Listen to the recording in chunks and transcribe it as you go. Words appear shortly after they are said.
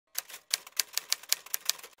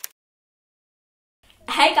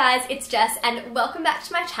Hey guys, it's Jess and welcome back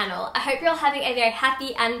to my channel. I hope you're all having a very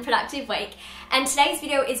happy and productive week. And today's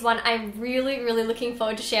video is one I'm really looking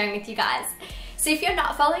forward to sharing with you guys. So if you're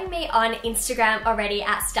not following me on Instagram already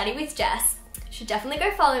at Study with Jess, you should definitely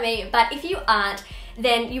go follow me. But if you aren't,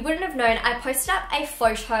 then you wouldn't have known I posted up a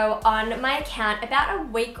photo on my account about a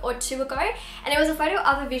week or two ago. And it was a photo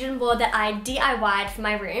of a vision board that I DIY'd for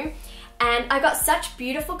my room. And I got such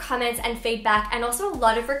beautiful comments and feedback and also a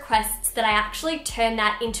lot of requests that I actually turned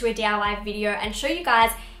that into a DIY video and show you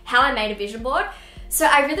guys how I made a vision board. So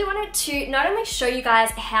I really wanted to not only show you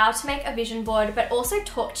guys how to make a vision board, but also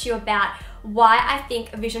talk to you about why I think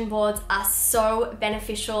vision boards are so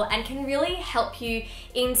beneficial and can really help you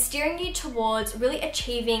in steering you towards really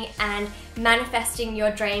achieving and manifesting your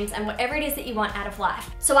dreams and whatever it is that you want out of life.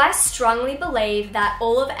 So I strongly believe that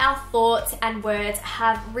all of our thoughts and words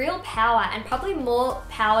have real power, and probably more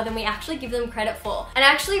power than we actually give them credit for. And I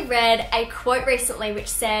actually read a quote recently which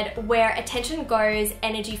said, "Where attention goes,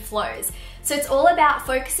 energy flows." So it's all about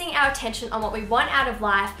focusing our attention on what we want out of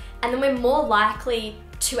life, and then we're more likely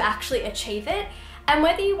to actually achieve it. And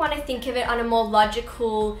whether you want to think of it on a more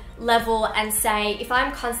logical level and say, if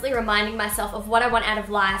I'm constantly reminding myself of what I want out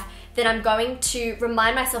of life, then I'm going to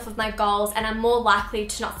remind myself of my goals and I'm more likely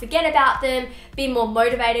to not forget about them, be more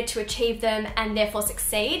motivated to achieve them, and therefore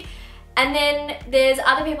succeed. And then there's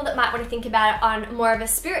other people that might want to think about it on more of a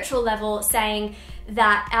spiritual level, saying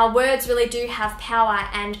that our words really do have power,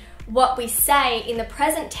 and what we say in the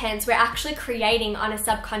present tense, we're actually creating on a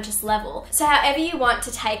subconscious level. So however you want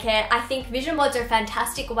to take it, I think vision boards are a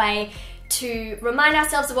fantastic way to remind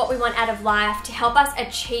ourselves of what we want out of life, to help us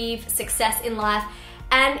achieve success in life.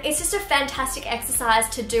 And it's just a fantastic exercise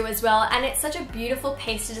to do as well. And it's such a beautiful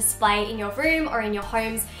piece to display in your room or in your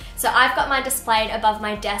homes. So I've got mine displayed above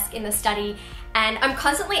my desk in the study, and I'm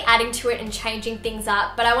constantly adding to it and changing things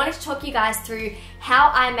up. But I wanted to talk you guys through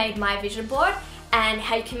how I made my vision board and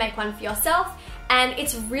how you can make one for yourself. And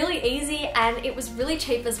it's really easy and it was really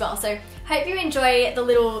cheap as well. So hope you enjoy the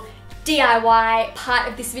little DIY part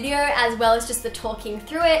of this video as well as just the talking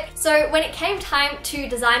through it. So when it came time to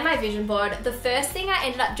design my vision board, the first thing I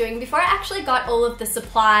ended up doing before I actually got all of the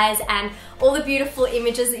supplies and all the beautiful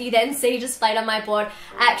images that you then see displayed on my board,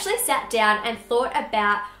 I actually sat down and thought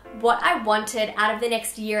about what I wanted out of the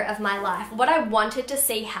next year of my life, what I wanted to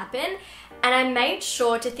see happen. And I made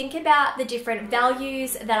sure to think about the different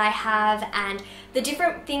values that I have and the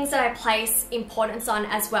different things that I place importance on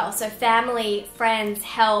as well. So family, friends,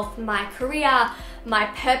 health, my career, my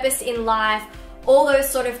purpose in life, all those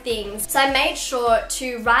sort of things. So I made sure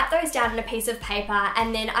to write those down on a piece of paper,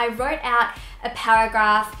 and then I wrote out a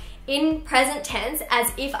paragraph in present tense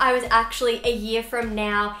as if I was actually a year from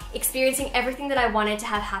now experiencing everything that I wanted to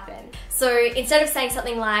have happen. So instead of saying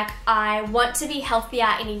something like, I want to be healthier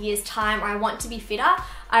in a year's time, or I want to be fitter,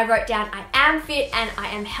 I wrote down, I am fit and I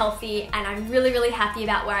am healthy and I'm really happy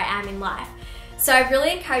about where I am in life. So I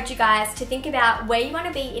really encourage you guys to think about where you want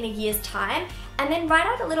to be in a year's time, and then write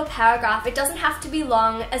out a little paragraph. It doesn't have to be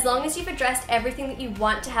long, as long as you've addressed everything that you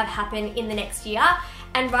want to have happen in the next year,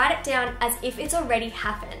 and write it down as if it's already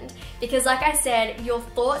happened. Because like I said, your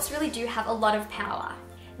thoughts really do have a lot of power.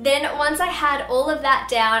 Then once I had all of that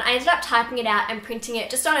down, I ended up typing it out and printing it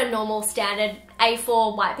just on a normal standard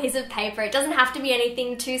A4 white piece of paper. It doesn't have to be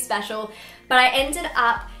anything too special, but I ended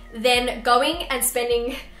up then going and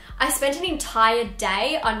I spent an entire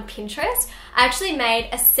day on Pinterest. I actually made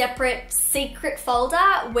a separate secret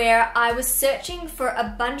folder where I was searching for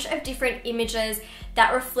a bunch of different images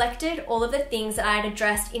that reflected all of the things that I had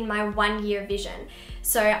addressed in my 1 year vision.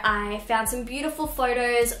 So I found some beautiful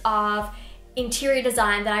photos of interior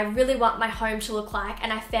design that I really want my home to look like,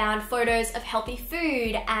 and I found photos of healthy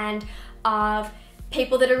food and of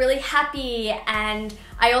people that are really happy, and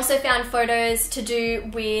I also found photos to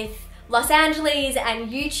do with Los Angeles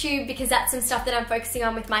and YouTube, because that's some stuff that I'm focusing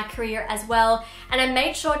on with my career as well. And I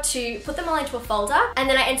made sure to put them all into a folder, and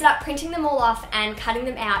then I ended up printing them all off and cutting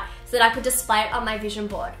them out so that I could display it on my vision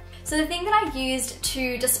board. So the thing that I used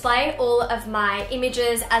to display all of my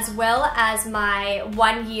images as well as my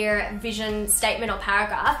 1 year vision statement or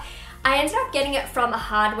paragraph, I ended up getting it from a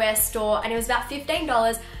hardware store, and it was about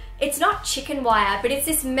 $15. It's not chicken wire, but it's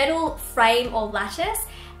this metal frame or lattice,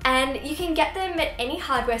 and you can get them at any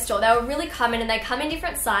hardware store. They were really common and they come in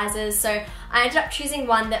different sizes, so I ended up choosing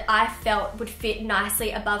one that I felt would fit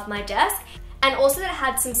nicely above my desk, and also that it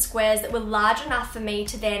had some squares that were large enough for me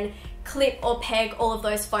to then clip or peg all of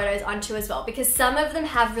those photos onto as well, because some of them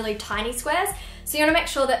have really tiny squares, so you want to make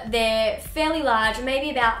sure that they're fairly large, maybe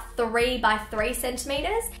about 3 by 3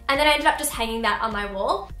 centimeters. And then I ended up just hanging that on my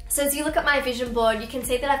wall. So as you look at my vision board, you can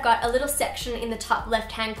see that I've got a little section in the top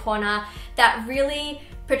left-hand corner that really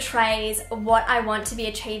portrays what I want to be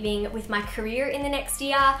achieving with my career in the next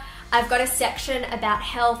year. I've got a section about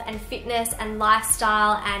health and fitness and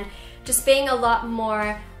lifestyle and just being a lot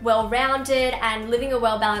more well-rounded and living a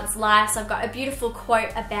well-balanced life. So I've got a beautiful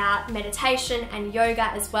quote about meditation and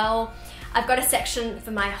yoga as well. I've got a section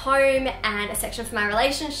for my home and a section for my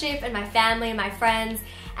relationship and my family and my friends.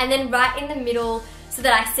 And then right in the middle, so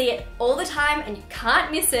that I see it all the time and you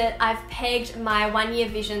can't miss it, I've pegged my 1-year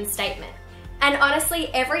vision statement. And honestly,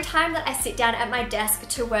 every time that I sit down at my desk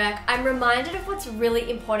to work, I'm reminded of what's really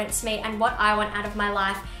important to me and what I want out of my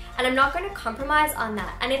life. And I'm not going to compromise on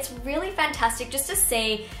that. And it's really fantastic just to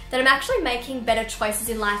see that I'm actually making better choices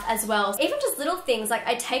in life as well. Even just little things like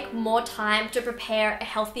I take more time to prepare a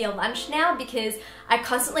healthier lunch now because I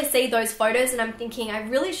constantly see those photos and I'm thinking I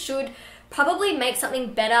really should probably make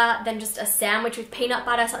something better than just a sandwich with peanut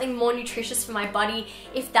butter, something more nutritious for my body.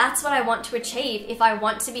 If that's what I want to achieve, if I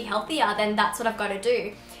want to be healthier, then that's what I've got to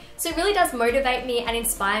do. So it really does motivate me and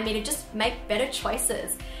inspire me to just make better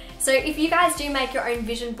choices. So if you guys do make your own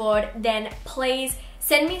vision board, then please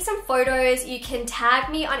send me some photos. You can tag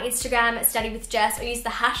me on Instagram at @StudyWithJess or use the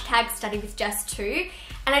hashtag #StudyWithJess too.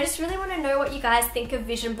 And I just really want to know what you guys think of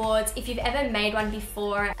vision boards, if you've ever made one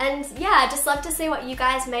before. And yeah, I'd just love to see what you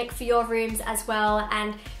guys make for your rooms as well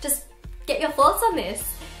and just get your thoughts on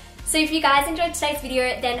this. So if you guys enjoyed today's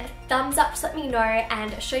video, then thumbs up to let me know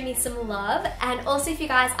and show me some love. And also if you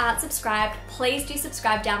guys aren't subscribed, please do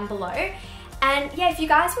subscribe down below. And yeah, if you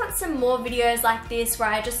guys want some more videos like this where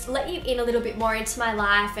I just let you in a little bit more into my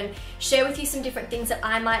life and share with you some different things that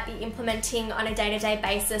I might be implementing on a day-to-day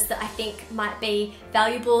basis that I think might be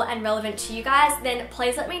valuable and relevant to you guys, then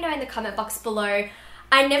please let me know in the comment box below.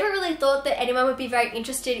 I never really thought that anyone would be very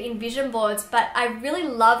interested in vision boards, but I really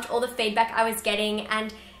loved all the feedback I was getting,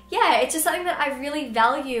 and yeah, it's just something that I really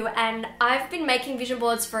value. And I've been making vision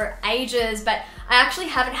boards for ages, but I actually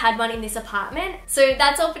haven't had one in this apartment. So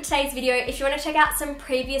that's all for today's video. If you want to check out some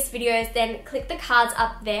previous videos, then click the cards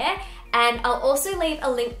up there. And I'll also leave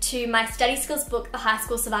a link to my study skills book, The High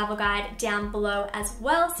School Survival Guide, down below as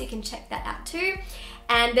well, so you can check that out too.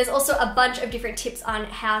 And there's also a bunch of different tips on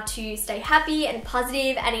how to stay happy and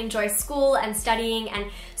positive and enjoy school and studying and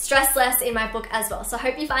stress less in my book as well. So I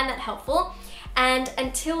hope you find that helpful. And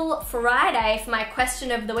until Friday for my question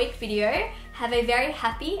of the week video, have a very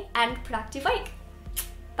happy and productive week.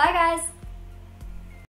 Bye guys!